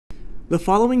The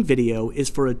following video is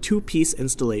for a two-piece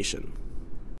installation.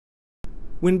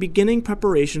 When beginning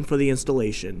preparation for the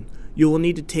installation, you will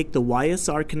need to take the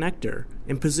YSR connector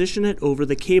and position it over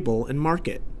the cable and mark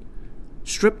it.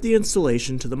 Strip the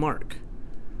installation to the mark.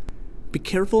 Be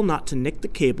careful not to nick the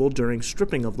cable during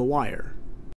stripping of the wire.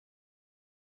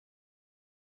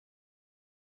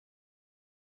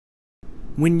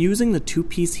 When using the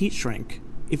two-piece heat shrink,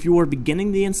 if you are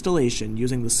beginning the installation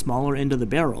using the smaller end of the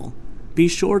barrel, be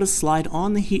sure to slide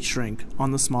on the heat shrink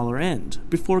on the smaller end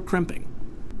before crimping.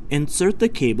 Insert the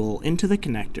cable into the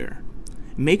connector.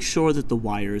 Make sure that the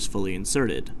wire is fully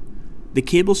inserted. The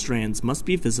cable strands must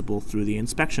be visible through the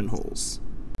inspection holes.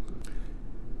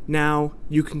 Now,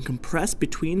 you can compress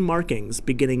between markings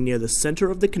beginning near the center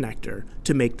of the connector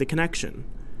to make the connection.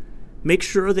 Make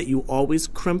sure that you always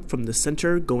crimp from the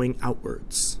center going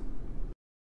outwards.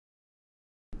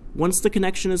 Once the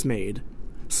connection is made,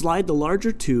 slide the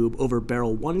larger tube over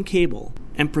barrel 1 cable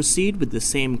and proceed with the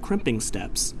same crimping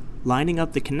steps, lining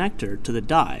up the connector to the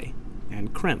die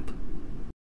and crimp.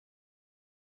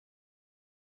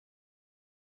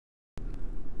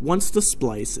 Once the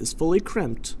splice is fully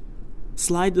crimped,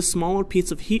 slide the smaller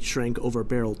piece of heat shrink over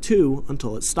barrel 2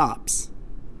 until it stops.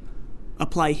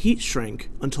 Apply heat shrink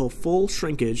until full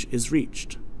shrinkage is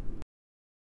reached.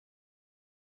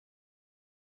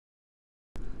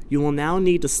 You will now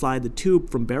need to slide the tube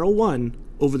from barrel 1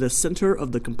 over the center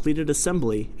of the completed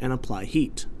assembly and apply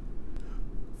heat.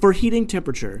 For heating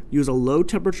temperature, use a low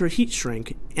temperature heat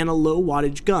shrink and a low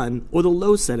wattage gun or the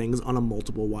low settings on a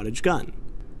multiple wattage gun.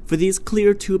 For these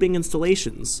clear tubing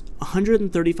installations,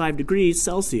 135 degrees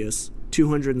Celsius,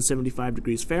 275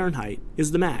 degrees Fahrenheit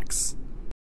is the max.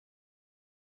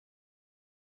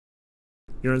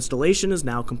 Your installation is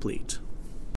now complete.